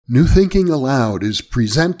New Thinking Aloud is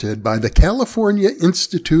presented by the California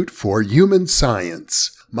Institute for Human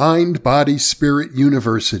Science, Mind, Body, Spirit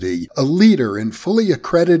University, a leader in fully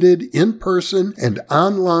accredited in-person and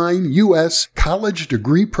online U.S. college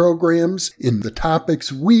degree programs in the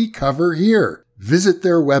topics we cover here. Visit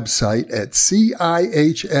their website at CIHS.edu.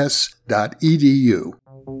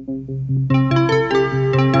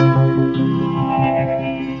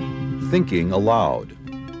 Thinking Aloud.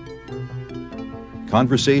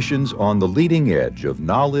 Conversations on the leading edge of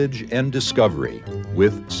knowledge and discovery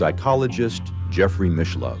with psychologist Jeffrey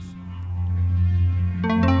Mishlove.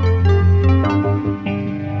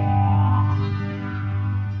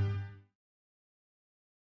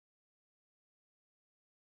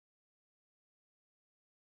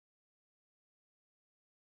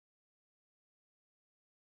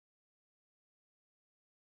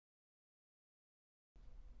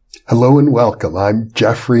 Hello and welcome. I'm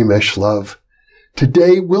Jeffrey Mishlove.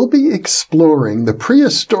 Today we'll be exploring the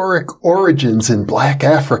prehistoric origins in Black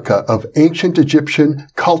Africa of ancient Egyptian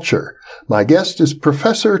culture. My guest is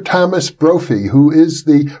Professor Thomas Brophy, who is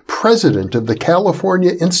the president of the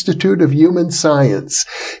California Institute of Human Science.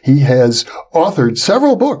 He has authored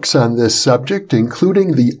several books on this subject,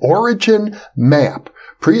 including The Origin Map,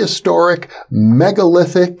 Prehistoric,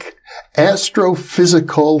 Megalithic,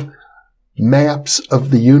 Astrophysical Maps of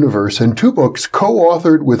the Universe, and two books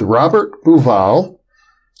co-authored with Robert Bauval,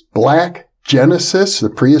 Black Genesis, the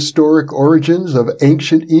Prehistoric Origins of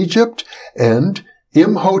Ancient Egypt, and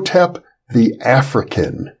Imhotep the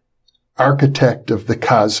African, Architect of the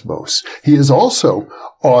Cosmos. He is also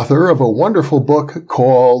author of a wonderful book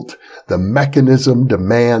called The Mechanism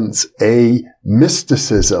Demands a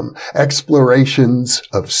Mysticism, Explorations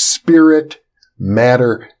of Spirit,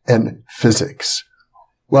 Matter, and Physics.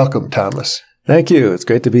 Welcome, Thomas. Thank you. It's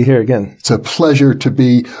great to be here again. It's a pleasure to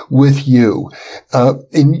be with you.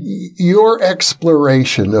 In your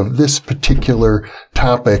exploration of this particular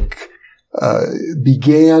topic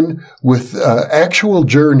began with actual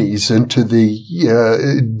journeys into the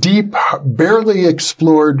deep, barely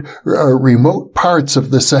explored remote parts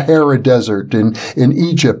of the Sahara Desert in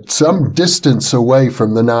Egypt, some distance away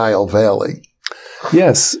from the Nile Valley.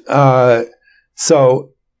 Yes.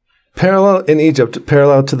 Parallel in Egypt,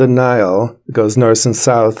 parallel to the Nile, it goes north and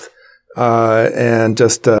south, and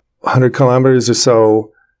just 100 kilometers or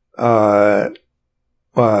so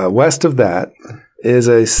west of that is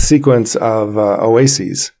a sequence of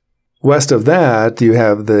oases. West of that, you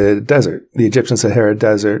have the desert, the Egyptian Sahara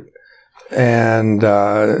Desert, and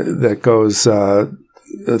that goes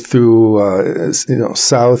through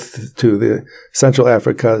south to the Central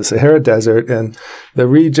Africa, the Sahara Desert, and the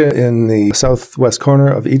region in the southwest corner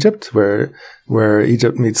of Egypt, where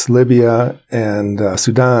Egypt meets Libya and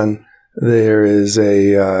Sudan. There is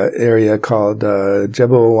a area called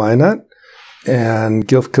Jebel Wynat and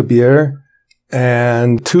Gilf Kabir,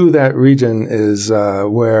 and to that region is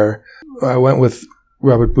where I went with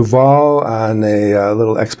Robert Bauval on a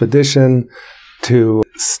little expedition to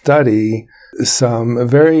study some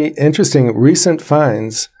very interesting recent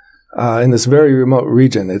finds in this very remote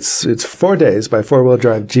region. It's 4 days by four-wheel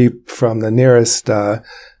drive Jeep from the nearest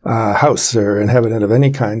house or inhabitant of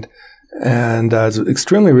any kind, and it's an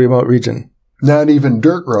extremely remote region. Not even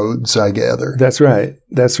dirt roads, I gather. That's right.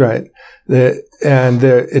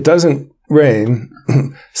 It doesn't rain,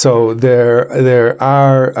 so there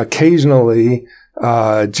are occasionally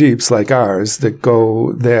Jeeps like ours that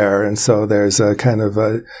go there, and so there's a kind of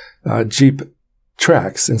a Jeep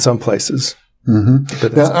tracks in some places.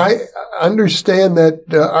 Mm-hmm. Now, I understand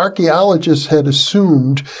that archaeologists had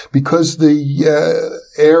assumed because the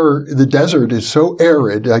desert is so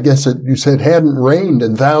arid, I guess you said hadn't rained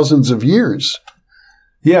in thousands of years.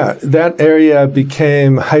 Yeah, that area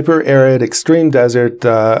became hyper-arid, extreme desert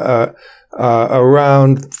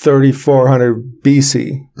around 3400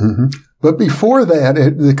 BC. Mm-hmm. But before that,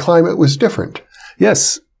 the climate was different.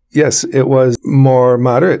 Yes, it was more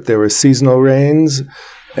moderate. There were seasonal rains,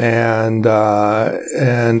 and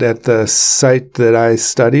at the site that I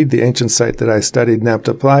studied, the ancient site that I studied,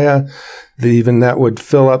 Namta Playa, even that would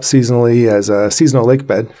fill up seasonally as a seasonal lake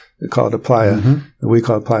bed. We call it a playa. Mm-hmm. We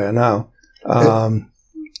call it playa now. And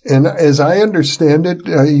as I understand it,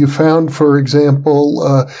 you found, for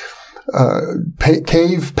example,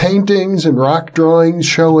 cave paintings and rock drawings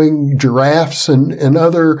showing giraffes and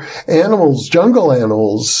other animals, jungle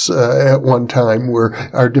animals, at one time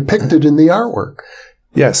are depicted in the artwork.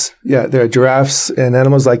 Yes. Yeah. There are giraffes and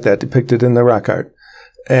animals like that depicted in the rock art.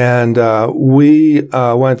 And we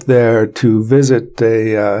went there to visit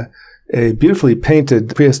a beautifully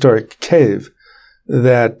painted prehistoric cave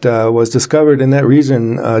that was discovered in that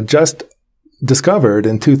region just discovered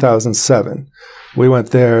in 2007. We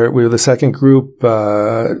went there. We were the second group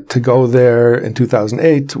to go there in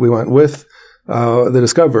 2008. We went with the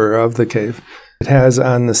discoverer of the cave. It has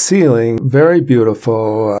on the ceiling very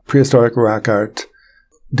beautiful prehistoric rock art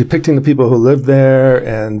depicting the people who lived there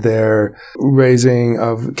and their raising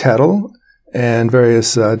of cattle and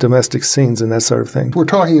various domestic scenes and that sort of thing. We're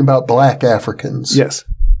talking about Black Africans. Yes.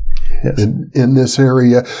 Yes. In this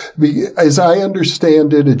area. As I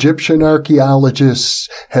understand it, Egyptian archaeologists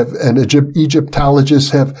and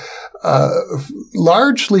Egyptologists have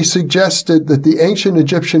largely suggested that the ancient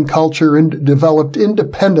Egyptian culture developed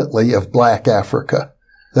independently of Black Africa.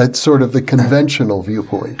 That's sort of the conventional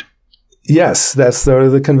viewpoint. Yes, that's sort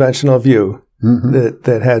of the conventional view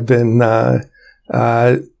that had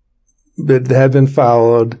been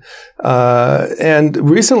followed. And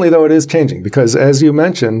recently, though, it is changing because, as you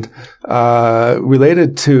mentioned,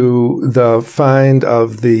 related to the find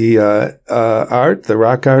of the art, the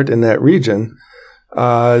rock art in that region,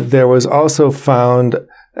 there was also found,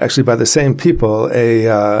 actually by the same people, a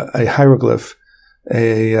hieroglyph,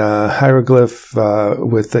 with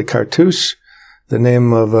the cartouche, the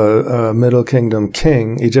name of a Middle Kingdom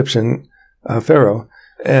king, Egyptian pharaoh.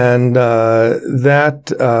 And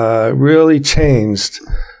that really changed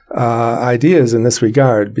ideas in this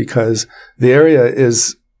regard because the area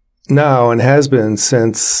is now and has been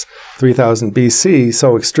since 3000 BC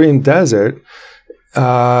so extreme desert.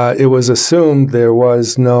 It was assumed there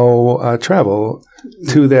was no travel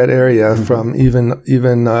to that area from even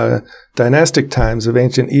dynastic times of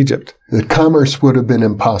ancient Egypt. The commerce would have been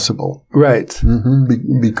impossible. Right.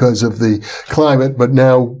 Because of the climate. But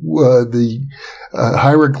now the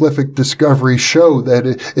hieroglyphic discoveries show that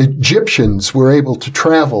Egyptians were able to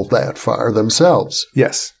travel that far themselves.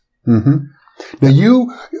 Yes. Now,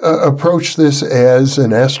 you approach this as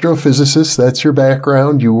an astrophysicist. That's your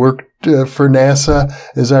background. You worked for NASA,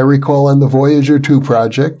 as I recall, on the Voyager 2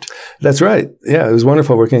 project. That's right. Yeah, it was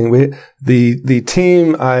wonderful working. The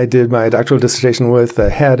team I did my doctoral dissertation with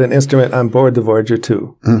had an instrument on board the Voyager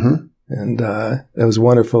 2. And it was a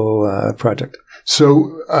wonderful project.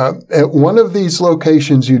 So at one of these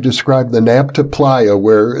locations, you described the Nabta Playa,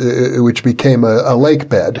 which became a lake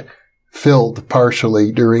bed, filled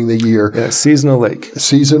partially during the year. Yeah, seasonal lake.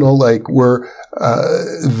 Seasonal lake, were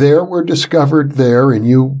discovered there, and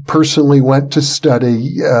you personally went to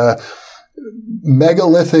study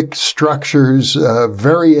megalithic structures,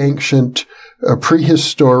 very ancient,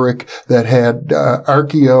 prehistoric, that had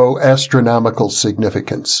archaeo-astronomical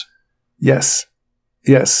significance. Yes.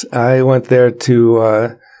 Yes, I went there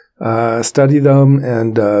to study them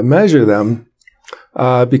and measure them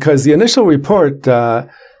because the initial report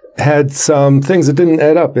had some things that didn't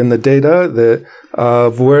add up in the data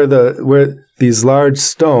of where these large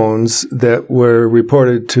stones that were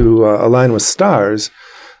reported to align with stars,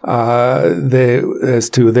 as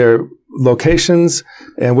to their locations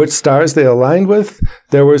and which stars they aligned with.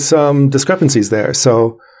 There were some discrepancies there.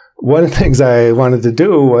 So one of the things I wanted to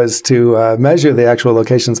do was to measure the actual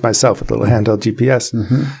locations myself with a little handheld GPS.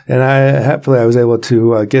 And I was able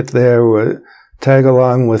to get there, tag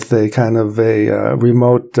along with a kind of a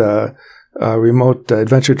remote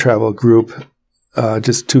adventure travel group,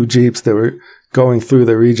 just 2 jeeps that were going through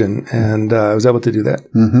the region, and I was able to do that.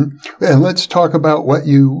 And let's talk about what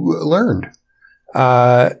you learned.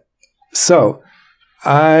 So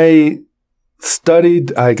I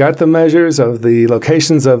got the measures of the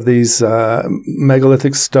locations of these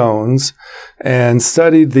megalithic stones and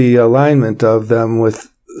studied the alignment of them with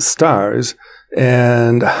stars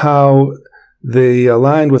and how they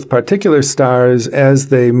aligned with particular stars as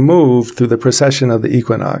they moved through the precession of the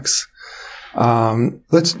equinox.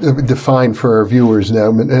 Let's define for our viewers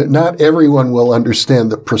now. Not everyone will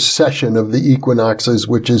understand the precession of the equinoxes,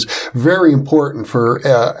 which is very important for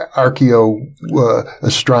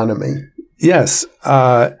archaeoastronomy. Yes,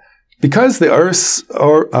 because the Earth's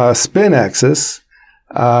spin axis,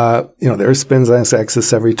 the Earth spins on its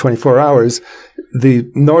axis every 24 hours.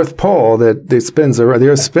 The North Pole that the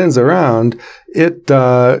Earth spins around, it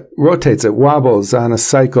rotates, it wobbles on a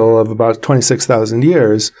cycle of about 26,000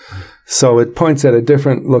 years. So it points at a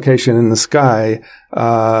different location in the sky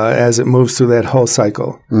as it moves through that whole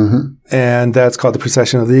cycle. And that's called the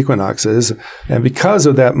precession of the equinoxes. And because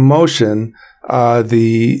of that motion,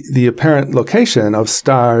 the apparent location of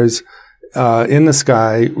stars in the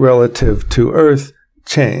sky relative to Earth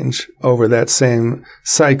change over that same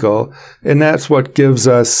cycle. And that's what gives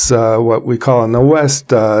us what we call in the West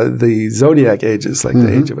the zodiac ages, like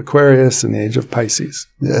the age of Aquarius and the age of Pisces.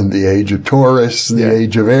 And the age of Taurus, the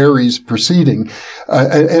age of Aries preceding.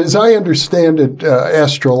 And as I understand it,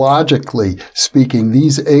 astrologically speaking,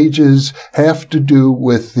 these ages have to do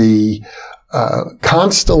with the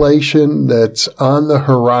constellation that's on the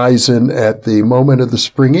horizon at the moment of the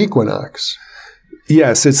spring equinox.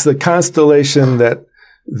 Yes, it's the constellation that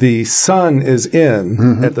the sun is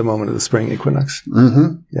in at the moment of the spring equinox.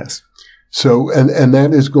 Yes. So, and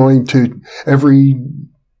that is going to every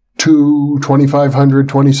 2,500,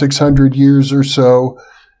 2,600 years or so,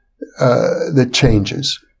 that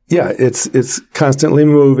changes. Yeah, it's constantly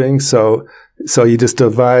moving. So you just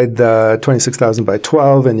divide the 26,000 by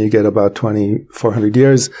 12 and you get about 2,400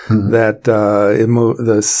 years that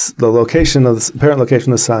the location of the parent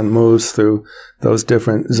location of the sun moves through those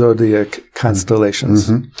different zodiac constellations.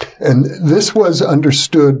 And this was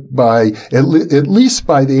understood by, at least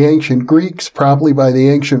by the ancient Greeks, probably by the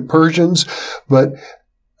ancient Persians, but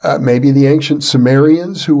maybe the ancient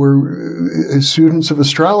Sumerians who were students of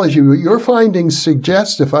astrology. Your findings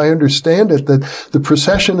suggest, if I understand it, that the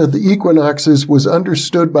precession of the equinoxes was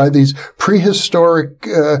understood by these prehistoric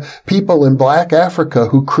people in Black Africa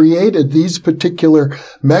who created these particular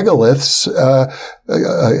megaliths,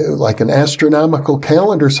 like an astronomical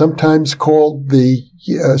calendar, sometimes called the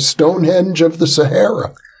Stonehenge of the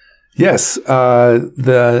Sahara. Yes,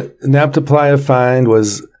 the Nabta Playa find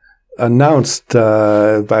was announced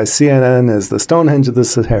by CNN as the Stonehenge of the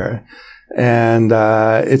Sahara. And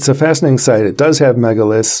it's a fascinating site. It does have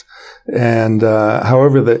megaliths. And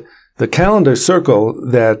however, the calendar circle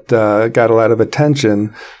that got a lot of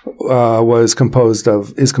attention is composed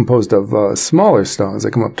of smaller stones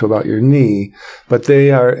that come up to about your knee. But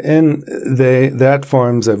that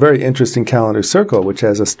forms a very interesting calendar circle, which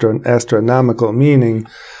has astronomical meaning.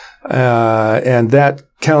 And that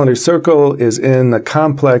calendar circle is in the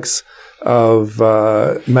complex of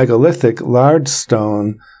megalithic large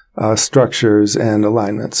stone structures and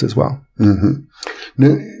alignments as well.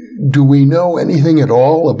 Now, do we know anything at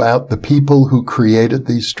all about the people who created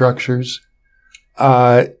these structures?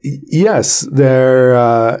 Yes,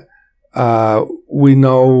 we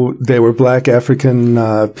know they were Black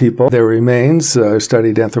African people. Their remains are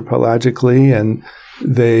studied anthropologically, and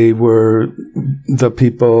they were the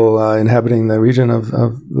people inhabiting the region of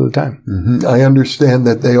the time. I understand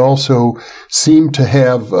that they also seem to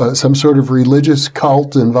have some sort of religious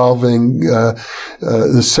cult involving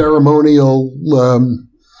the ceremonial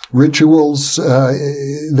rituals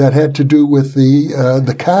that had to do with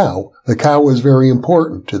the cow. The cow was very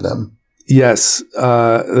important to them. Yes,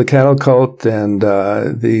 the cattle cult and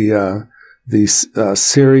the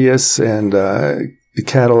Sirius and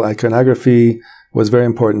cattle iconography was very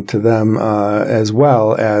important to them, as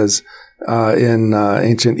well as in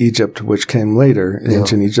ancient Egypt, which came later,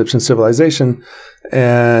 ancient Egyptian civilization.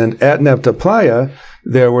 And at Nabta Playa,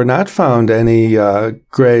 there were not found any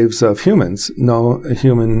graves of humans. No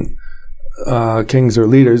human kings or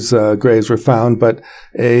leaders' graves were found, but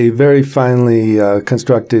a very finely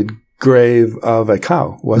constructed grave of a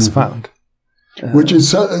cow was found. Which is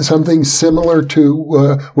something similar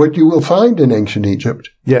to what you will find in ancient Egypt.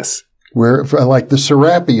 Yes. Where, like the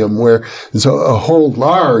Serapeum, where there's a whole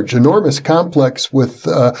large, enormous complex with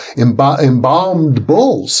embalmed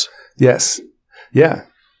bulls. Yes. Yeah.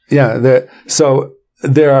 So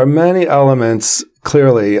there are many elements,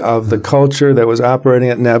 clearly, of the culture that was operating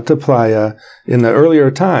at Nabta Playa in the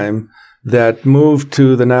earlier time that moved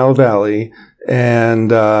to the Nile Valley and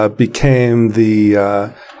became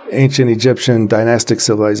the ancient Egyptian dynastic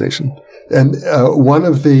civilization. And one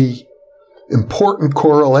of the important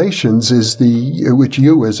correlations is which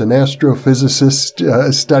you as an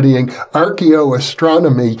astrophysicist studying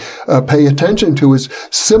archaeoastronomy pay attention to, is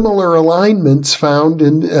similar alignments found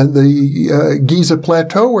in the Giza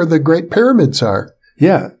Plateau where the Great Pyramids are.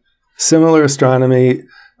 Yeah. Similar astronomy,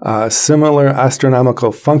 similar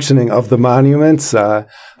astronomical functioning of the monuments.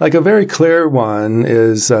 Like a very clear one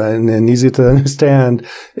is, and easy to understand,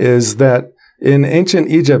 is that in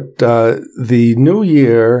ancient Egypt, the new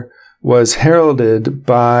year was heralded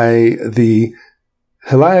by the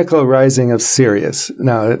heliacal rising of Sirius.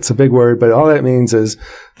 Now, it's a big word, but all that means is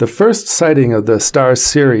the first sighting of the star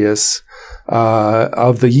Sirius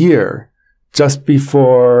of the year just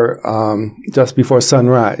before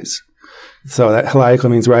sunrise. So that heliacal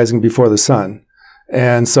means rising before the sun.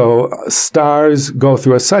 And so stars go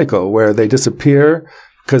through a cycle where they disappear,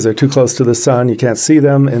 because they're too close to the sun. You can't see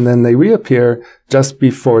them. And then they reappear just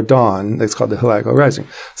before dawn. It's called the heliacal rising.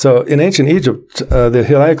 So in ancient Egypt, the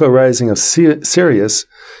heliacal rising of Sirius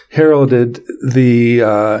heralded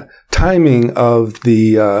the timing of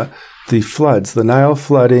the floods, the Nile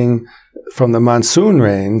flooding from the monsoon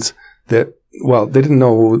rains that, well, they didn't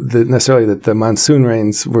know necessarily that the monsoon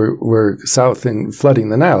rains were south and flooding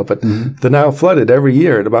the Nile, but the Nile flooded every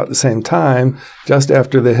year at about the same time, just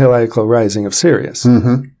after the heliacal rising of Sirius.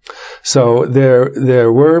 So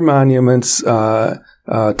there were monuments,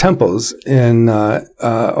 temples in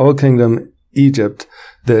Old Kingdom Egypt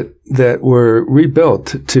that were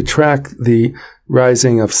rebuilt to track the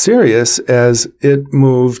rising of Sirius as it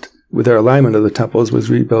moved. With their alignment of the temples was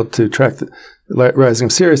rebuilt to track the rising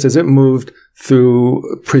of Sirius as it moved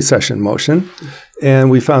through precession motion. And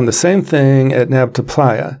we found the same thing at Nabta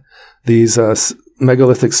Playa. These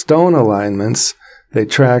megalithic stone alignments, they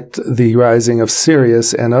tracked the rising of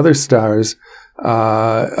Sirius and other stars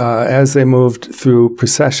as they moved through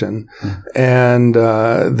precession. And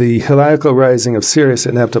the heliacal rising of Sirius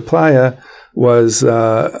at Nabta Playa was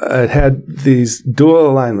it had these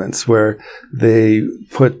dual alignments where they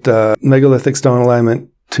put megalithic stone alignment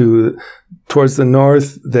towards the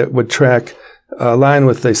north that would track line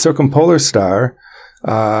with the circumpolar star.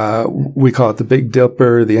 We call it the Big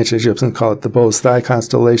Dipper. The ancient Egyptians call it the Bull's Thigh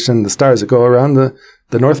constellation. The stars that go around the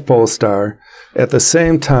North Pole star at the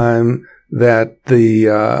same time that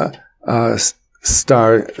the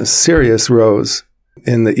star Sirius rose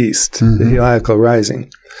in the east, the heliacal rising.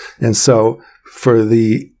 And so for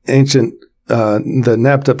the ancient, the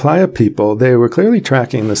Nabta Playa people, they were clearly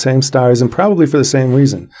tracking the same stars and probably for the same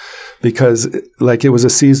reason. Because like it was a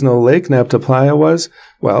seasonal lake, Nabta Playa was,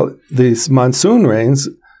 well, these monsoon rains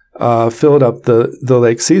filled up the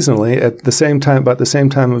lake seasonally at the same time, about the same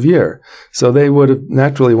time of year. So they would have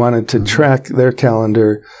naturally wanted to track their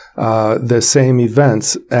calendar, the same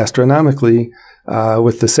events astronomically,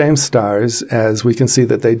 with the same stars as we can see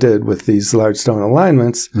that they did with these large stone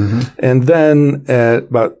alignments. And then at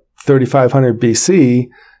about 3500 BC,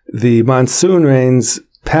 the monsoon rains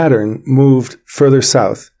pattern moved further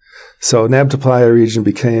south. So Nabta Playa region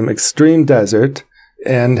became extreme desert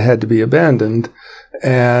and had to be abandoned.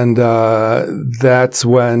 And that's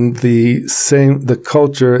when the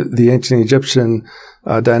culture, the ancient Egyptian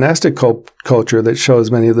dynastic culture that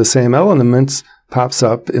shows many of the same elements pops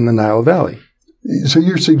up in the Nile Valley. So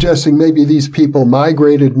you're suggesting maybe these people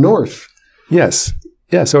migrated north? Yes.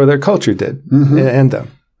 Yes, or their culture did, and them.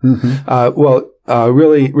 Really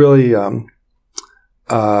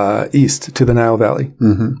east to the Nile Valley.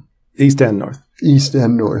 East and north. East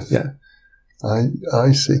and north. Yeah.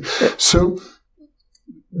 I see. So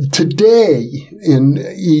today in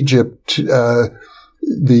Egypt,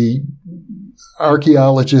 the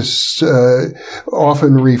archaeologists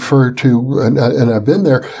often refer to, and I've been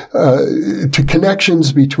there, to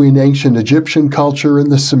connections between ancient Egyptian culture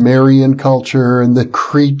and the Sumerian culture and the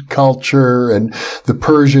Crete culture and the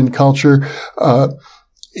Persian culture.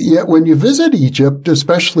 Yet when you visit Egypt,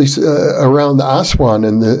 especially around the Aswan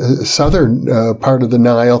in the southern part of the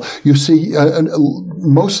Nile, you see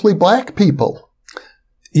mostly black people.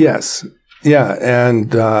 Yes. Yeah.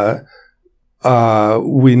 And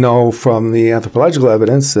we know from the anthropological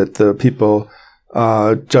evidence that the people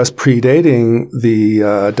just predating the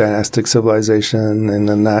dynastic civilization in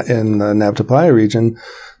the Nabta Playa region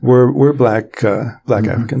were black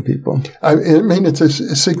African people. I mean, it's a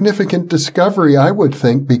significant discovery, I would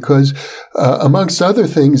think, because amongst other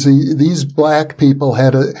things, these black people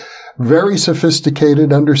had a very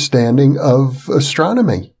sophisticated understanding of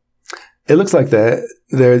astronomy. It looks like that.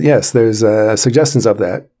 There's suggestions of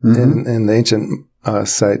that in the ancient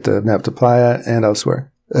site of Nabta Playa and elsewhere.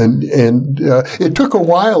 And it took a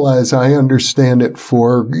while, as I understand it,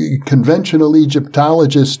 for conventional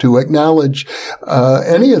Egyptologists to acknowledge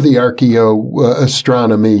any of the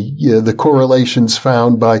archaeoastronomy, the correlations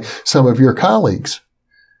found by some of your colleagues.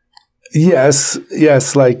 Yes,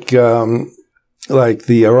 like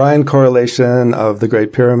the Orion correlation of the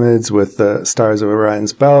Great Pyramids with the stars of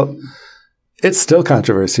Orion's belt. It's still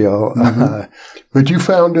controversial. But you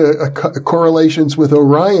found correlations with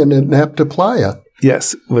Orion at Nabta Playa.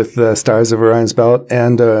 Yes, with the stars of Orion's belt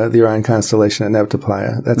and the Orion constellation at Nabta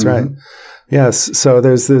Playa. That's right. Yes, so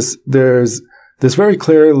there's this very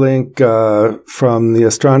clear link from the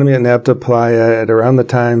astronomy at Nabta Playa at around the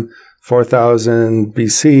time 4000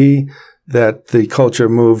 BC that the culture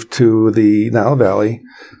moved to the Nile Valley,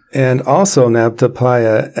 and also Nabta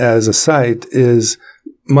Playa as a site is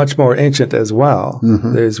much more ancient as well.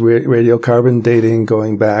 There's radiocarbon dating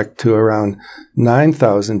going back to around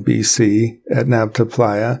 9000 BC at Nabta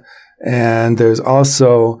Playa. And there's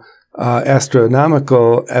also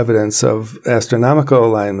astronomical evidence of astronomical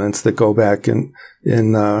alignments that go back in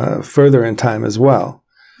further in time as well.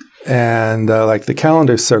 And like the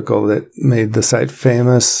calendar circle that made the site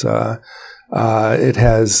famous, it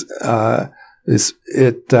has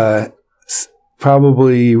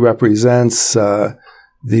probably represents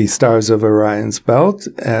the stars of Orion's belt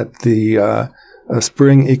at the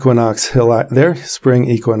spring equinox heliacal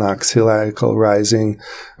rising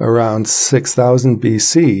around 6000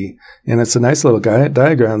 BC. And it's a nice little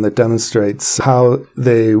diagram that demonstrates how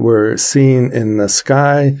they were seen in the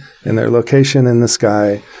sky and their location in the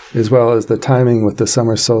sky, as well as the timing with the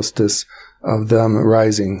summer solstice of them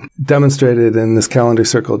rising. Demonstrated in this calendar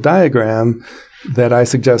circle diagram that I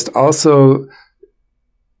suggest also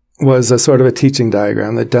was a sort of a teaching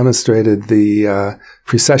diagram that demonstrated the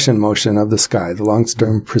precession motion of the sky, the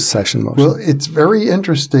long-term precession motion. Well, it's very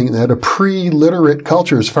interesting that a pre-literate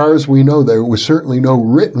culture, as far as we know, there was certainly no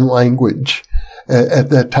written language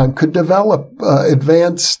at that time, could develop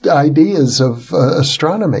advanced ideas of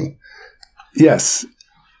astronomy. Yes.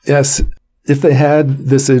 If they had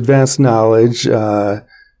this advanced knowledge,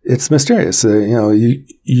 it's mysterious.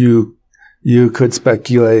 You could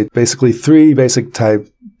speculate basically three basic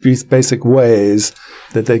ways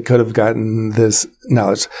that they could have gotten this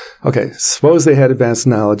knowledge. Okay, suppose they had advanced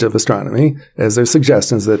knowledge of astronomy, as there's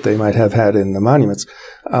suggestions that they might have had in the monuments.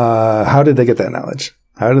 How did they get that knowledge?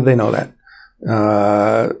 How did they know that?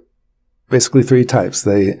 Basically three types.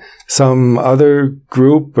 Some other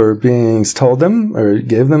group or beings told them or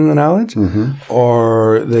gave them the knowledge,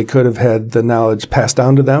 or they could have had the knowledge passed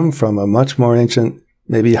down to them from a much more ancient,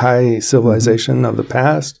 maybe high civilization of the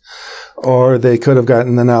past, or they could have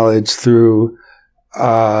gotten the knowledge through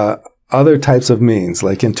other types of means,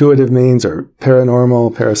 like intuitive means or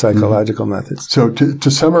paranormal, parapsychological methods. So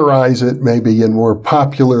to summarize it maybe in more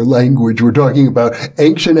popular language, we're talking about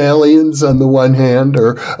ancient aliens on the one hand,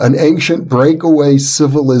 or an ancient breakaway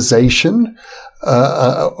civilization,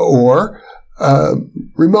 or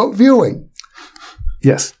remote viewing.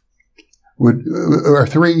 Yes. Are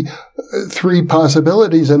three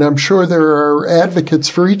possibilities, and I'm sure there are advocates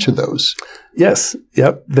for each of those. Yes.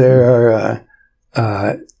 Yep. There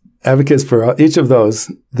are advocates for each of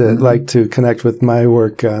those that like to connect with my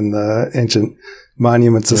work on the ancient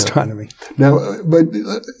monuments astronomy. Now, but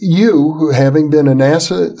you, having been a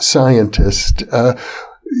NASA scientist,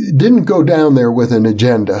 didn't go down there with an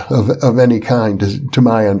agenda of any kind, to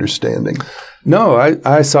my understanding. No,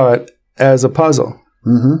 I saw it as a puzzle.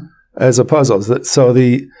 As a puzzle. So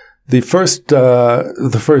the first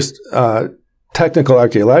technical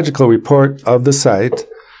archaeological report of the site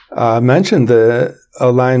mentioned the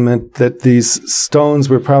alignment that these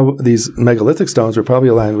megalithic stones were probably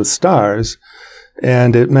aligned with stars,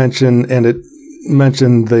 and it mentioned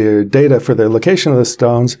the data for the location of the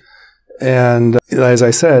stones. And as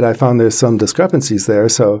I said, I found there's some discrepancies there,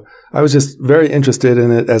 so I was just very interested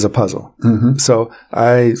in it as a puzzle. So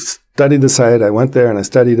I studied the site. I went there and I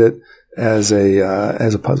studied it as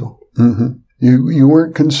a puzzle. You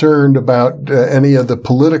weren't concerned about any of the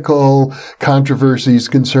political controversies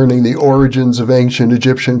concerning the origins of ancient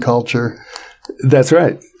Egyptian culture? That's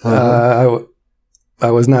right. I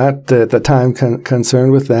was not at the time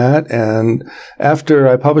concerned with that. And after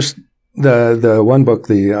I published the one book,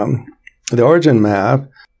 the Origin Map,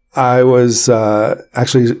 I was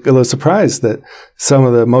actually a little surprised that some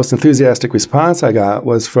of the most enthusiastic response I got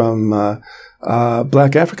was from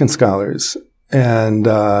Black African scholars, and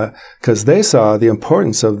because they saw the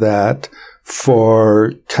importance of that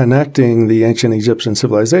for connecting the ancient Egyptian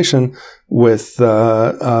civilization with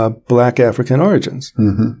Black African origins.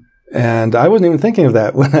 And I wasn't even thinking of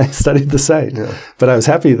that when I studied the site, but I was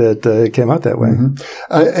happy that it came out that way.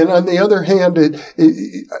 And on the other hand,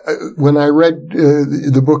 when I read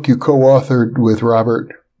the book you co-authored with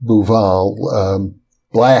Robert Bauval,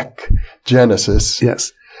 Black Genesis,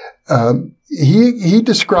 yes, he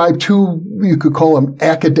described two, you could call them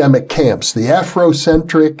academic camps, the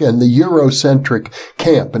Afrocentric and the Eurocentric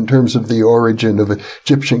camp in terms of the origin of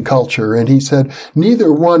Egyptian culture. And he said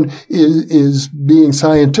neither one is being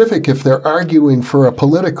scientific if they're arguing for a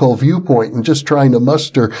political viewpoint and just trying to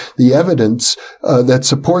muster the evidence that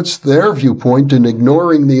supports their viewpoint and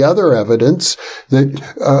ignoring the other evidence. That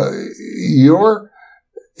your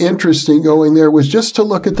interest in going there was just to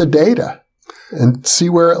look at the data and see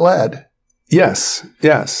where it led. Yes.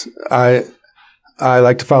 I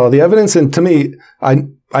like to follow the evidence, and to me, I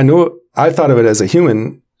thought of it as a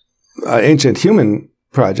ancient human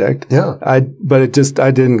project. Yeah. But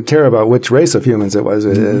I didn't care about which race of humans it was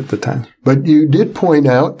at the time. But you did point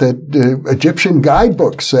out that Egyptian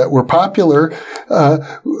guidebooks that were popular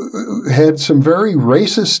had some very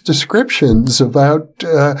racist descriptions about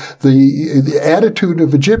the attitude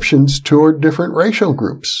of Egyptians toward different racial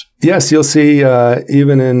groups. Yes, you'll see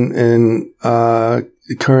even in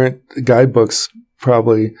current guidebooks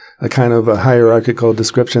probably a kind of a hierarchical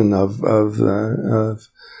description of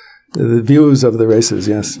the views of the races,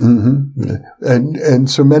 yes. Mm-hmm. And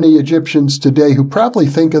so many Egyptians today who probably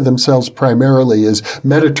think of themselves primarily as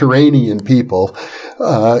Mediterranean people,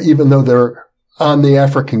 even though they're on the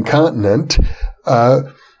African continent,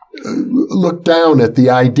 look down at the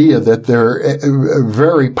idea that a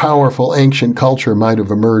very powerful ancient culture might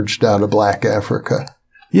have emerged out of Black Africa.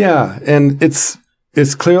 Yeah, and it's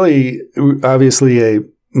clearly, obviously, a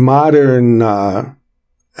modern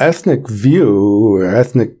ethnic view or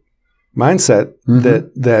ethnic mindset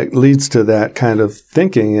that leads to that kind of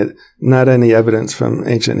thinking. Not any evidence from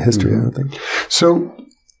ancient history, I don't think. So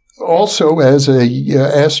also, as a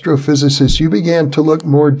astrophysicist, you began to look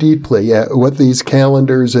more deeply at what these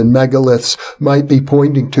calendars and megaliths might be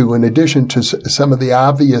pointing to, in addition to some of the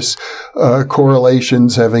obvious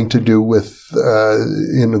correlations having to do with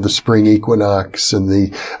the spring equinox and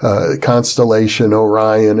the constellation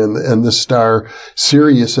Orion and the star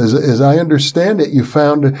Sirius. As I understand it, you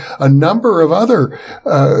found a number of other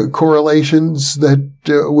correlations that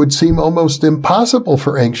would seem almost impossible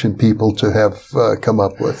for ancient people to have come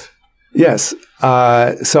up with. Yes.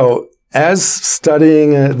 So as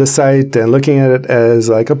studying the site and looking at it as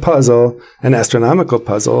like a puzzle, an astronomical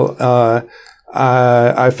puzzle,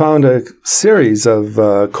 I found a series of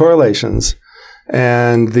correlations.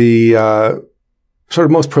 And the sort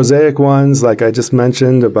of most prosaic ones, like I just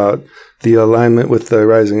mentioned about the alignment with the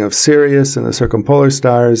rising of Sirius and the circumpolar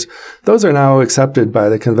stars, those are now accepted by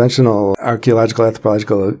the conventional archaeological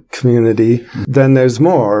anthropological community. Then there's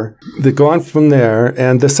more that go on from there,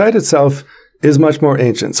 and the site itself is much more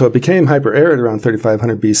ancient. So it became hyper-arid around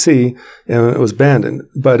 3500 BC, and it was abandoned.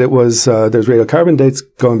 But it was, there's radiocarbon dates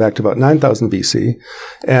going back to about 9000 BC,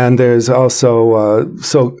 and there's also,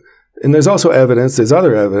 there's also evidence, there's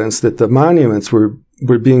other evidence that the monuments were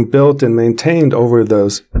being built and maintained over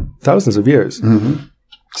those thousands of years. Mm-hmm.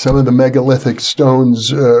 Some of the megalithic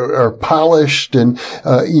stones are polished and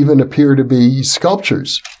even appear to be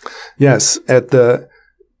sculptures. Yes. There's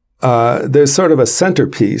sort of a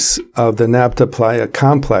centerpiece of the Nabta Playa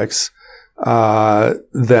complex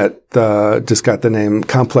that just got the name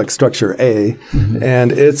Complex Structure A. Mm-hmm.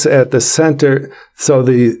 And it's at the center. So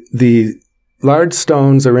the large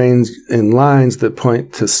stones arranged in lines that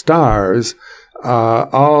point to stars,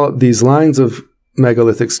 all these lines of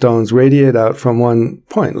megalithic stones radiate out from one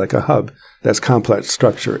point, like a hub. That's complex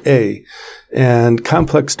structure A. And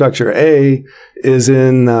complex structure A is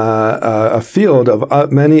in a field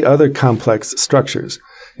of many other complex structures.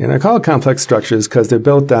 And I call it complex structures because they're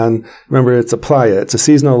built on, remember, it's a playa. It's a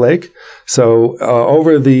seasonal lake. So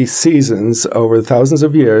over the seasons, over thousands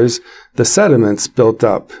of years, the sediments built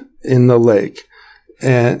up in the lake.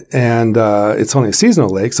 And it's only a seasonal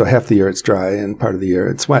lake, so half the year it's dry and part of the year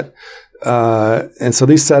it's wet. And so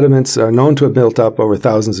these sediments are known to have built up over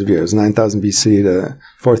thousands of years, 9,000 BC to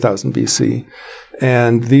 4,000 BC.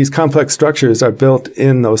 And these complex structures are built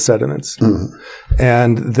in those sediments. Mm-hmm.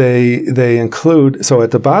 And they include, so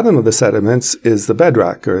at the bottom of the sediments is the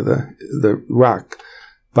bedrock, or the rock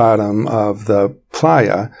bottom of the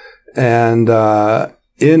playa. And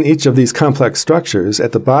in each of these complex structures,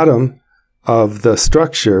 at the bottom of the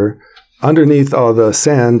structure, underneath all the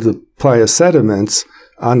sand, the playa sediments,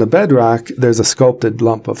 on the bedrock, there's a sculpted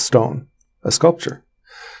lump of stone, a sculpture.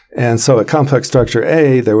 And so at complex structure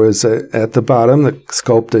A, there was at the bottom, the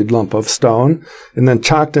sculpted lump of stone, and then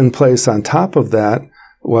chalked in place on top of that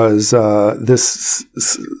was this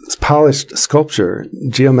polished sculpture,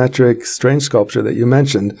 geometric, strange sculpture that you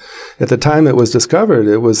mentioned. At the time it was discovered,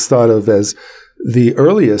 it was thought of as the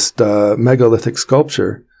earliest megalithic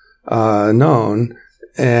sculpture known.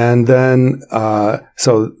 And then,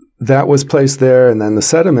 so that was placed there, and then the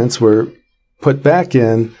sediments were put back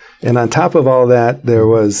in, and on top of all that, there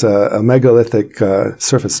was a megalithic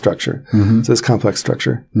surface structure. Mm-hmm. So this complex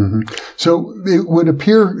structure. Mm-hmm. So it would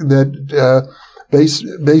appear that,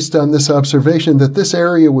 based on this observation, that this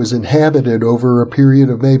area was inhabited over a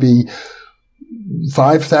period of maybe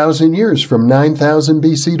 5,000 years, from 9,000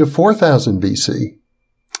 BC to 4,000 BC.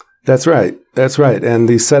 That's right. That's right. And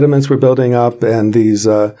these sediments were building up, and these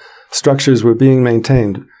structures were being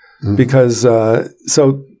maintained. Mm-hmm. Because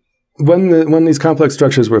so when these complex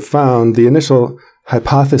structures were found, the initial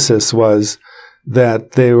hypothesis was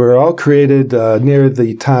that they were all created near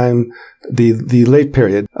the time, the late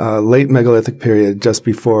period, late megalithic period, just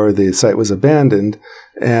before the site was abandoned.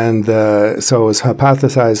 And so it was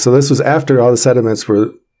hypothesized. So this was after all the sediments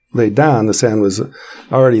were laid down. The sand was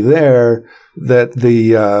already there, that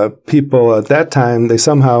the people at that time, they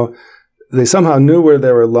somehow knew where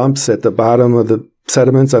there were lumps at the bottom of the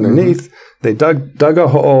sediments underneath. Mm-hmm. They dug a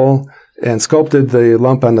hole and sculpted the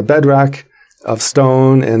lump on the bedrock of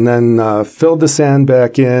stone, and then filled the sand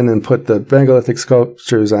back in and put the megalithic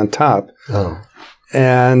sculptures on top. Oh.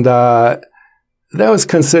 And that was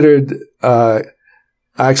considered,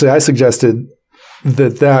 actually I suggested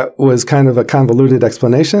that was kind of a convoluted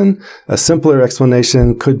explanation. A simpler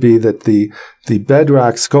explanation could be that the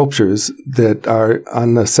bedrock sculptures that are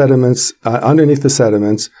on the sediments, underneath the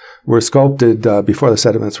sediments, were sculpted before the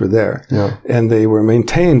sediments were there. Yeah. And they were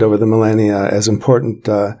maintained over the millennia as important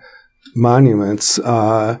monuments,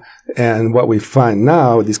 and what we find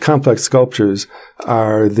now, these complex sculptures,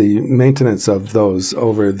 are the maintenance of those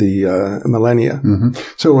over the millennia. Mm-hmm.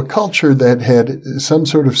 So a culture that had some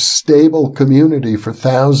sort of stable community for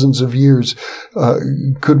thousands of years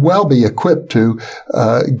could well be equipped to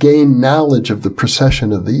gain knowledge of the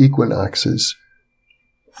precession of the equinoxes.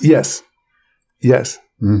 Yes. Yes.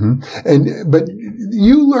 Mm-hmm. But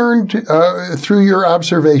you learned through your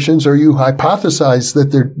observations, or you hypothesized,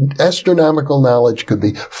 that their astronomical knowledge could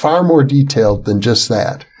be far more detailed than just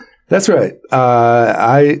that. That's right.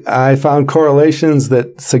 I found correlations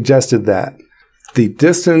that suggested that. The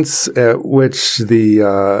distance at which the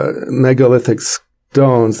megalithic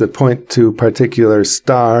stones that point to particular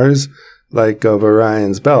stars, like of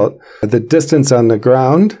Orion's belt, the distance on the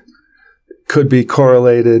ground could be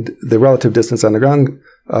correlated, the relative distance on the ground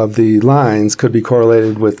of the lines could be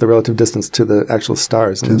correlated with the relative distance to the actual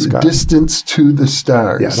stars in the sky. Distance to the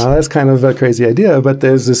stars. Yeah, now that's kind of a crazy idea, but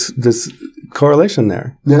there's this correlation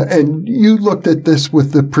there. Now, and you looked at this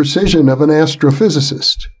with the precision of an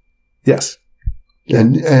astrophysicist. Yes.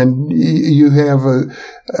 And you have,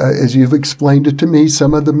 as you've explained it to me,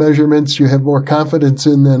 some of the measurements you have more confidence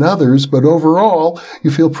in than others, but overall,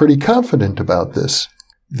 you feel pretty confident about this.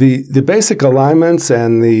 The basic alignments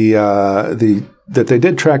and that they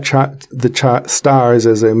did track the stars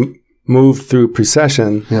as they moved through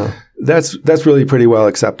precession. Yeah. That's really pretty well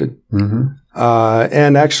accepted. Mm-hmm.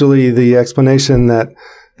 And actually, the explanation that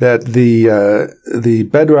the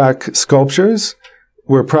bedrock sculptures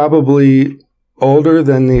were probably older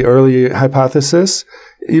than the early hypothesis,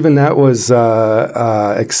 even that was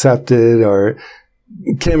accepted or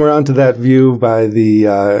came around to that view by the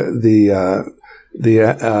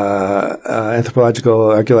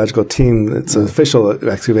anthropological archaeological team that's an official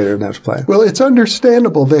excavator of Natural Plaque. Well, it's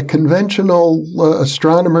understandable that conventional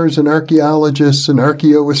astronomers and archaeologists and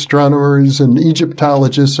archaeoastronomers and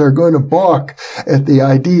Egyptologists are going to balk at the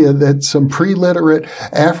idea that some pre-literate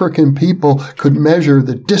African people could measure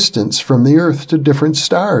the distance from the Earth to different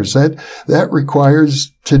stars. That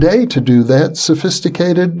requires today to do that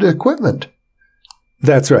sophisticated equipment.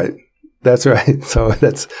 That's right. That's right. So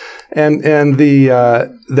and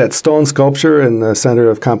that stone sculpture in the center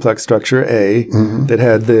of complex structure A, mm-hmm. that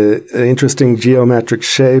had the interesting geometric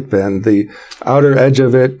shape, and the outer edge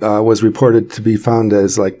of it was reported to be found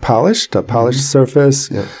as like a polished mm-hmm.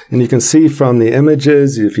 surface. Yeah. And you can see from the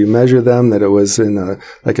images, if you measure them, that it was in a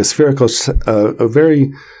spherical, a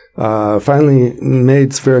very finely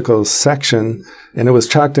made spherical section, and it was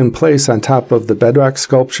chalked in place on top of the bedrock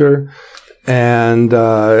sculpture. And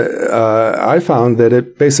I found that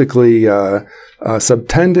it basically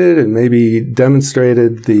subtended and maybe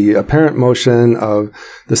demonstrated the apparent motion of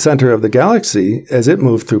the center of the galaxy as it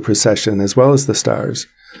moved through precession, as well as the stars.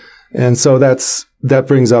 And so that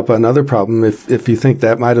brings up another problem if you think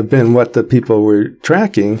that might have been what the people were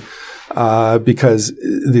tracking, because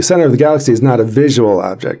the center of the galaxy is not a visual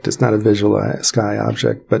object. It's not a visual sky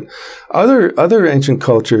object. But other ancient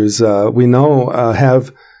cultures we know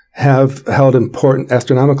have held important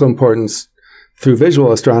astronomical importance through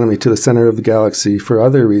visual astronomy to the center of the galaxy for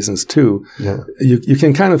other reasons too. Yeah. You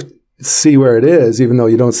can kind of see where it is, even though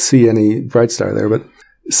you don't see any bright star there. But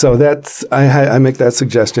so I make that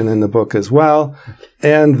suggestion in the book as well.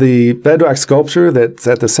 And the bedrock sculpture that's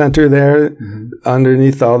at the center there, mm-hmm.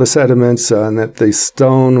 underneath all the sediments, and that the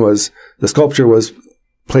sculpture was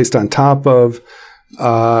placed on top of,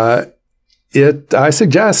 I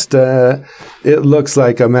suggest it looks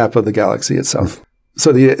like a map of the galaxy itself.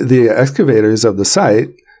 So the excavators of the site,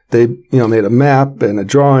 they made a map and a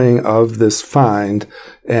drawing of this find,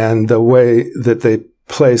 and the way that they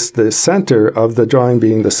placed the center of the drawing,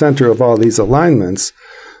 being the center of all these alignments,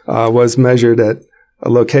 was measured at a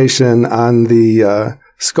location on the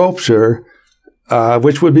sculpture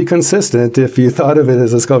which would be consistent if you thought of it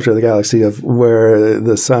as a sculpture of the galaxy of where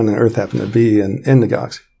the sun and Earth happen to be in the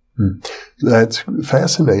galaxy. That's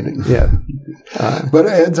fascinating. Yeah. But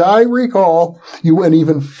as I recall, you went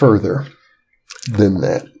even further than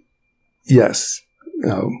that. Yes.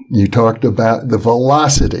 You talked about the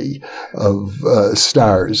velocity of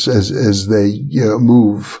stars as they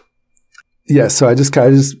move. Yes. So I just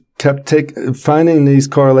kept finding these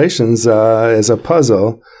correlations as a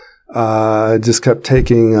puzzle. Just kept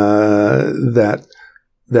taking that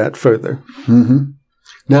further. Mm-hmm.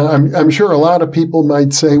 Now, I'm sure a lot of people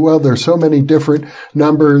might say, well, there's so many different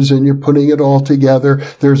numbers and you're putting it all together.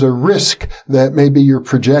 There's a risk that maybe you're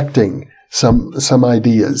projecting some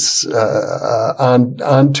ideas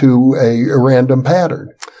onto a random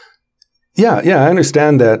pattern. Yeah, I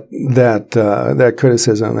understand that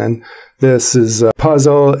criticism, and this is a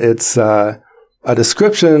puzzle. It's a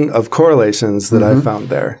description of correlations that I found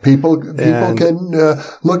there. People can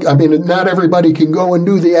look. I mean, not everybody can go and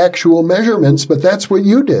do the actual measurements, but that's what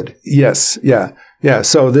you did. Yes, yeah.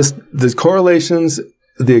 So the correlations,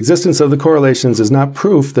 the existence of the correlations is not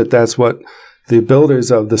proof that that's what the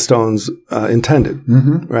builders of the stones intended,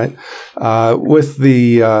 right? With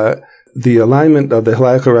the alignment of the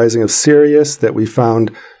heliacal rising of Sirius that we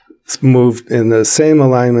found moved in the same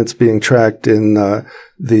alignments being tracked in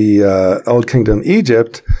the Old Kingdom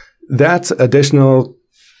Egypt, that's additional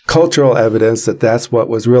cultural evidence that that's what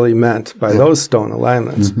was really meant by those stone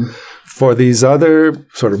alignments. For these other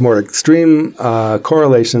sort of more extreme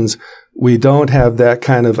correlations, we don't have that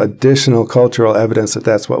kind of additional cultural evidence that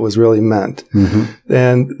that's what was really meant.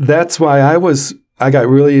 And that's why I got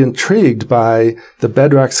really intrigued by the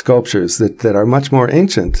bedrock sculptures that are much more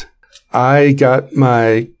ancient. I got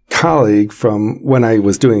my colleague from when I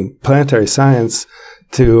was doing planetary science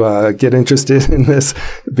to get interested in this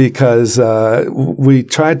because we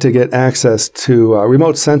tried to get access to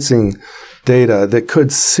remote sensing data that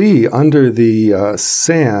could see under the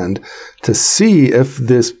sand to see if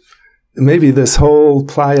maybe this whole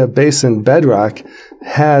Playa Basin bedrock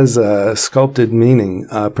has a sculpted meaning,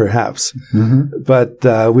 perhaps. But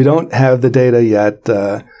we don't have the data yet.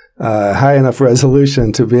 High enough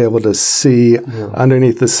resolution to be able to see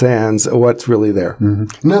underneath the sands what's really there.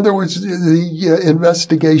 In other words, the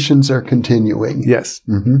investigations are continuing. Yes.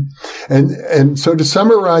 And so to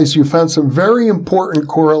summarize, you found some very important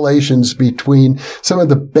correlations between some of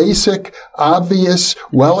the basic, obvious,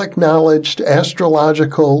 well-acknowledged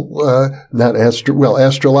astrological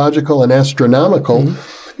and astronomical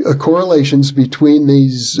correlations between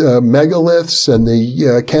these megaliths and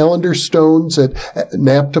the calendar stones at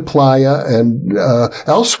Nabta Playa and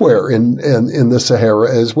elsewhere in the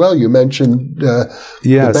Sahara as well. You mentioned the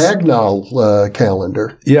Bagnal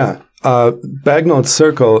calendar. Yeah. Bagnal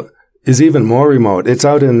Circle is even more remote. It's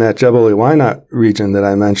out in that Jebel Iwainat region that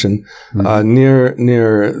I mentioned, near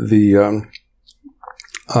the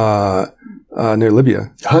near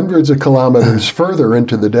Libya. Hundreds of kilometers further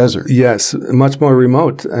into the desert. Yes, much more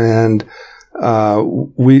remote. And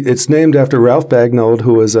it's named after Ralph Bagnall,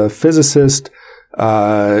 who was a physicist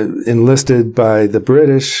enlisted by the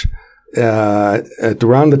British at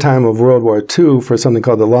around the time of World War II for something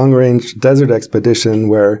called the Long Range Desert Expedition,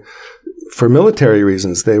 where for military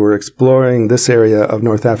reasons they were exploring this area of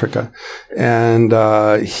North Africa. And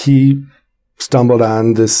he stumbled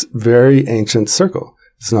on this very ancient circle.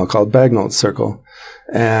 It's now called Bagnall Circle.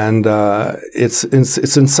 And it's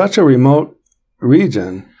in such a remote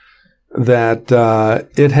region that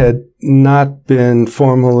it had not been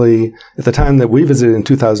formally, at the time that we visited in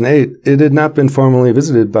 2008, it had not been formally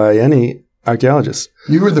visited by any archaeologists.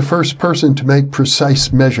 You were the first person to make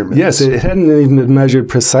precise measurements. Yes, it hadn't even been measured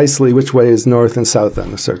precisely which way is north and south on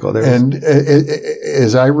the circle. And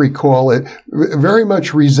as I recall, it very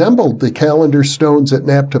much resembled the calendar stones at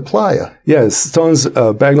Nabta Playa. Yes, stones,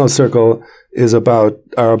 Bagnall Circle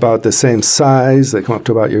are about the same size. They come up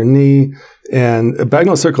to about your knee. And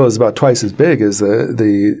Bagnall Circle is about twice as big as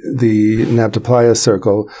the Nabta Playa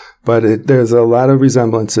Circle, but there's a lot of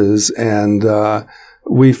resemblances, and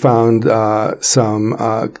we found some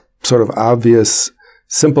sort of obvious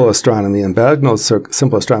simple astronomy in Bagnall Circle,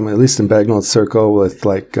 simple astronomy, at least in Bagnall Circle, with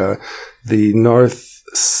like the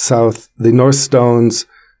north-south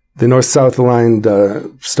aligned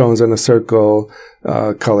stones on a circle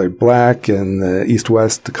colored black, and the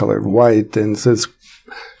east-west colored white, and so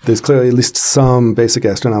there's clearly at least some basic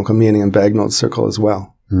astronomical meaning in Bagnall Circle as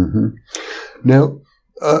well. Now,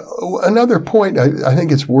 another point I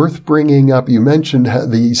think it's worth bringing up, you mentioned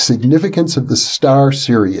the significance of the star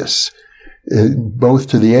Sirius both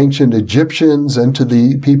to the ancient Egyptians and to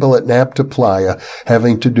the people at Nabta Playa,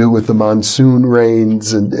 having to do with the monsoon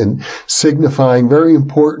rains and signifying very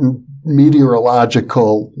important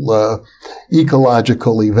meteorological,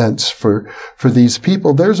 ecological events for these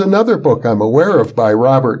people. There's another book I'm aware of by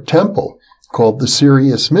Robert Temple called The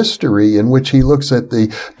Serious Mystery, in which he looks at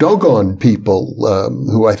the Dogon people,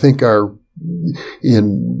 who I think are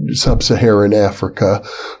in sub-Saharan Africa,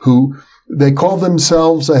 who they call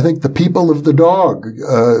themselves, I think, the people of the dog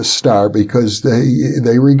star, because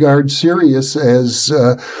they regard Sirius as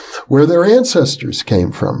where their ancestors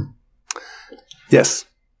came from. Yes.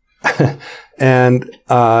 And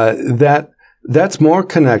that's more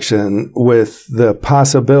connection with the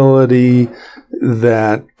possibility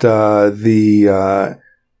that the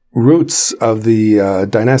roots of the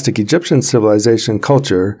dynastic Egyptian civilization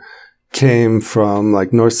culture came from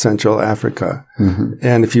like North Central Africa. Mm-hmm.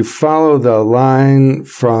 And if you follow the line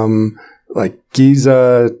from like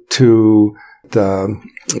Giza to the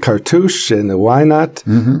Cartouche and the Wynot,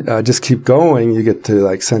 just keep going, you get to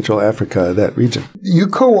like Central Africa, that region. You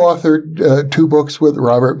co-authored 2 books with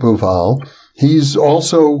Robert Bauval. He's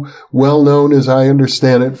also well known, as I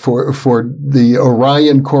understand it, for the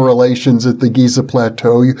Orion correlations at the Giza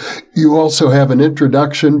Plateau. You also have an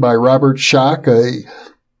introduction by Robert Schoch, a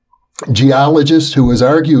geologist who has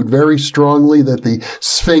argued very strongly that the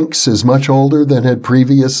Sphinx is much older than had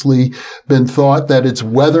previously been thought, that it's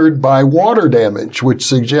weathered by water damage, which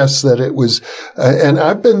suggests that it was, and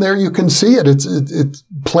I've been there, you can see it. It's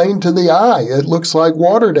plain to the eye. It looks like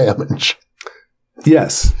water damage.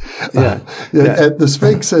 Yes. Yeah. At the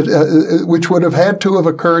Sphinx, which would have had to have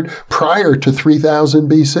occurred prior to 3000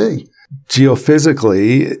 BC.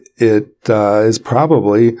 Geophysically, it is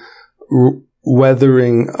probably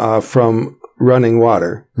weathering from running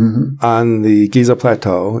water on the Giza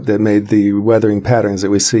Plateau that made the weathering patterns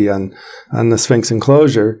that we see on the Sphinx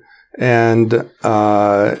enclosure. And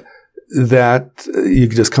that you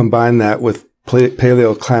just combine that with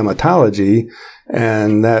paleoclimatology,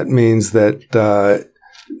 and that means that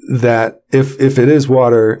that if it is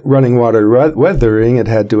running water weathering, it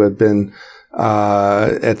had to have been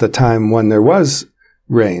at the time when there was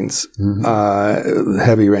rains,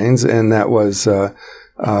 heavy rains, and that was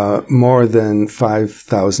more than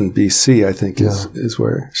 5000 BC, I think, is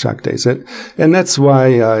where Schoch dates it. And that's why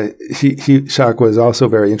Schoch was also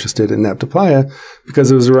very interested in Nabta Playa,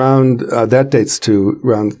 because it was around, that dates to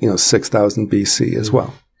around 6000 BC as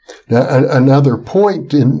well. Now, another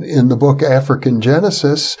point in the book African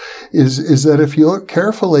Genesis is that if you look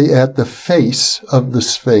carefully at the face of the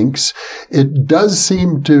Sphinx, it does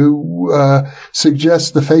seem to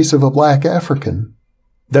suggest the face of a black African.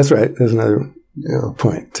 That's right. There's another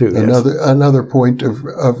point too. Another point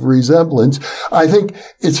of resemblance. I think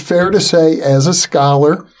it's fair to say, as a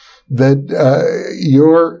scholar, that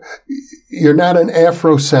you're not an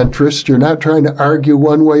Afrocentrist. You're not trying to argue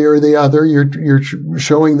one way or the other. You're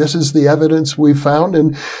showing this is the evidence we found,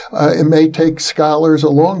 and it may take scholars a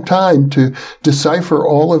long time to decipher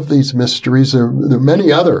all of these mysteries. There are many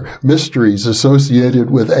other mysteries associated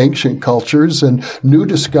with ancient cultures and new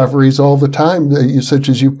discoveries all the time, such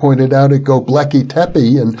as you pointed out at Göbekli Tepe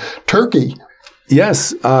in Turkey.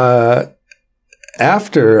 Yes.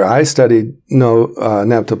 After I studied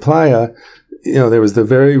Nabta Playa, there is the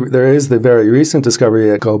very recent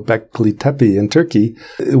discovery at Göbekli Tepe in Turkey,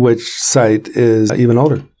 which site is even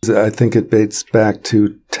older. I think it dates back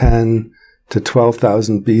to 10 to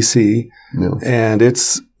 12,000 BC, and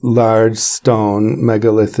it's large stone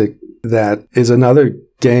megalithic that is another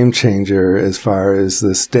game changer as far as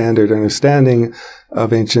the standard understanding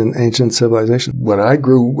of ancient civilization. When I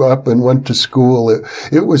grew up and went to school,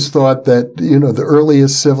 it was thought that, the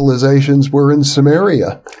earliest civilizations were in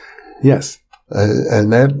Samaria. Yes.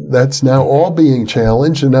 And that's now all being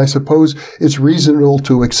challenged, and I suppose it's reasonable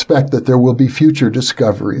to expect that there will be future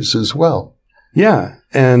discoveries as well. Yeah.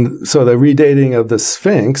 And so the redating of the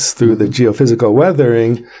Sphinx through the geophysical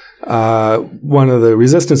weathering, one of the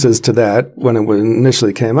resistances to that when it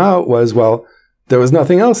initially came out was, well, there was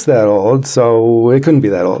nothing else that old, so it couldn't be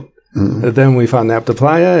that old. But then we found Nabta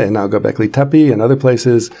Playa and now Göbekli Tepe and other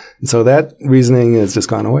places. And so that reasoning has just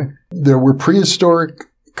gone away. There were prehistoric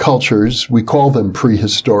cultures, we call them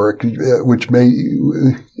prehistoric, which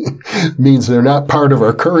means they're not part of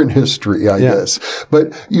our current history, I guess.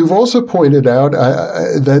 But you've also pointed out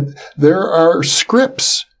that there are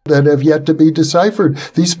scripts that have yet to be deciphered.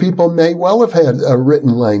 These people may well have had a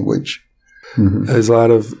written language. There's a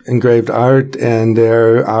lot of engraved art, and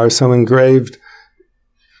there are some engraved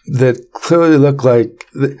that clearly look like,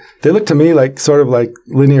 they look to me like sort of like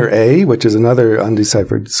Linear A, which is another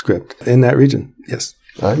undeciphered script in that region. Yes.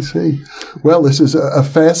 I see. Well, this is a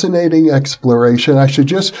fascinating exploration. I should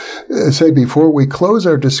just say before we close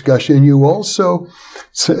our discussion, you also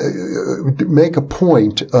make a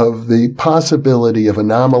point of the possibility of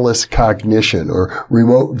anomalous cognition or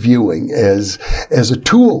remote viewing as a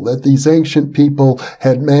tool that these ancient people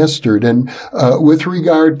had mastered. And with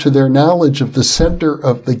regard to their knowledge of the center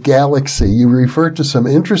of the galaxy, you refer to some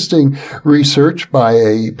interesting research by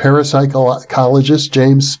a parapsychologist,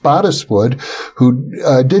 James Spottiswoode, who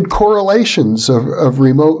did correlations of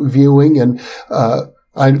remote viewing, and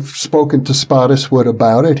I've spoken to Spottiswoode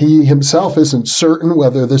about it. He himself isn't certain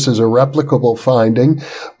whether this is a replicable finding,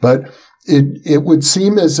 but it would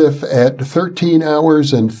seem as if at 13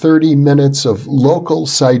 hours and 30 minutes of local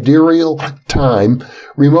sidereal time,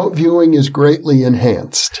 remote viewing is greatly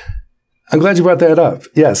enhanced. I'm glad you brought that up.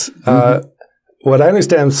 Yes. Mm-hmm. What I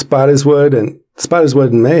understand, Spottiswoode and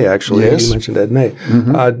May, actually, yes. You mentioned Ed May,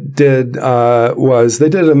 mm-hmm. Was they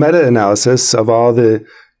did a meta-analysis of all the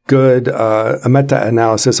good, a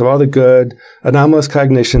meta-analysis of all the good anomalous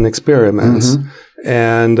cognition experiments. Mm-hmm.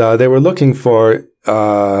 And they were looking for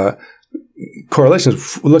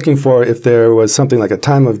correlations, looking for if there was something like a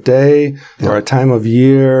time of day or a time of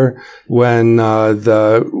year when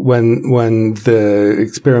the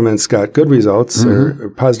experiments got good results mm-hmm. or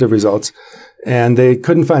positive results, and they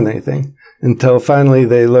couldn't find anything until finally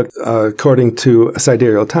they looked according to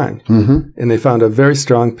sidereal time, mm-hmm. and they found a very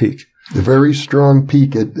strong peak. A very strong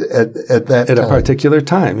peak at that time. At a particular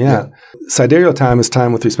time, yeah. Sidereal time is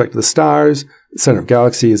time with respect to the stars. The center of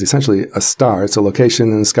galaxy is essentially a star. It's a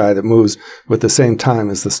location in the sky that moves with the same time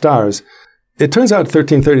as the stars. It turns out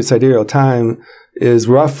 1330 sidereal time is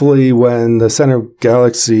roughly when the center of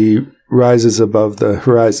galaxy rises above the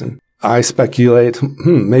horizon. I speculate,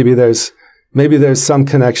 maybe there's some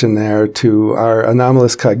connection there to our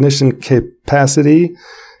anomalous cognition capacity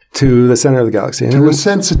to the center of the galaxy. And to a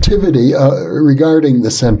sensitivity regarding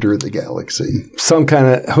the center of the galaxy. Some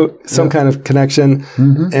kind of connection.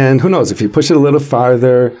 Mm-hmm. And who knows, if you push it a little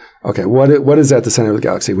farther, okay, what is at the center of the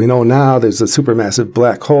galaxy? We know now there's a supermassive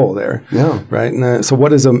black hole there. Yeah. Right? And, so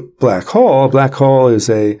what is a black hole? A black hole is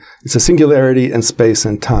it's a singularity in space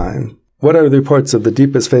and time. What are the reports of the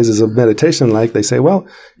deepest phases of meditation like? They say, well,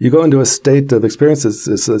 you go into a state of experience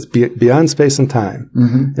that's beyond space and time.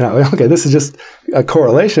 Mm-hmm. Okay, this is just a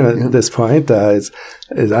correlation at this point. It's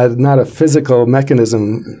not a physical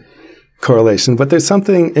mechanism correlation, but there's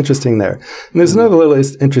something interesting there. And there's another little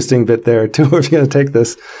interesting bit there, too, if you're going to take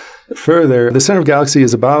this further. The center of the galaxy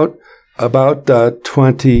is about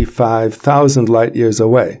 25,000 light years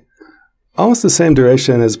away. Almost the same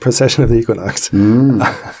duration as precession of the equinox.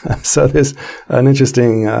 So there's an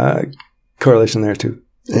interesting correlation there, too.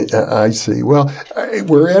 I see. Well,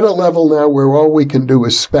 we're at a level now where all we can do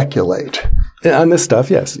is speculate. On this stuff,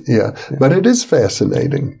 yes. Yeah. But it is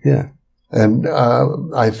fascinating. Yeah. And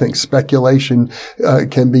I think speculation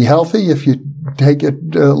can be healthy if you take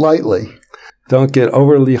it lightly. Don't get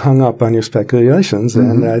overly hung up on your speculations,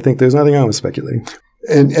 and I think there's nothing wrong with speculating.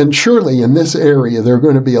 And surely in this area, there are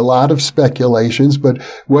going to be a lot of speculations, but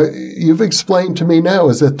what you've explained to me now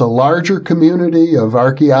is that the larger community of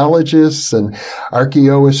archaeologists and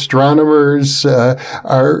archaeoastronomers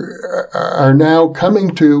are now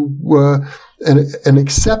coming to an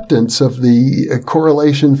acceptance of the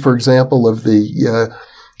correlation, for example, of the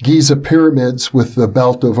Giza pyramids with the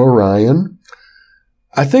belt of Orion.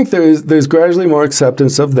 I think there's gradually more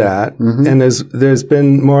acceptance of that, and there's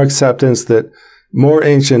been more acceptance that more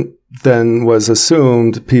ancient than was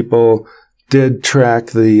assumed, people did track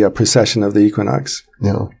the precession of the equinox.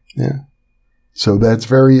 Yeah. So that's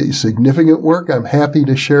very significant work. I'm happy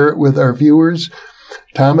to share it with our viewers.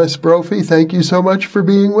 Thomas Brophy, thank you so much for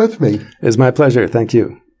being with me. It's my pleasure. Thank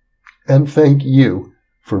you. And thank you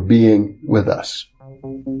for being with us.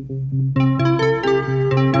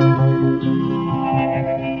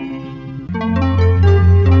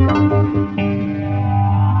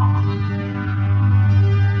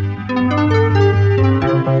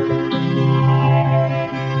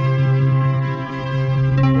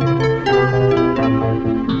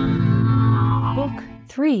 Book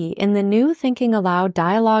 3 in the new Thinking Aloud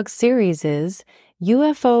dialogue series is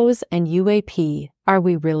UFOs and UAP. Are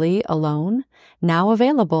We Really Alone? Now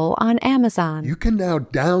available on Amazon. You can now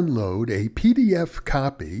download a PDF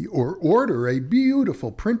copy or order a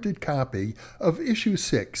beautiful printed copy of issue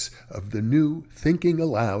 6 of the new Thinking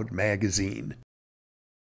Aloud magazine.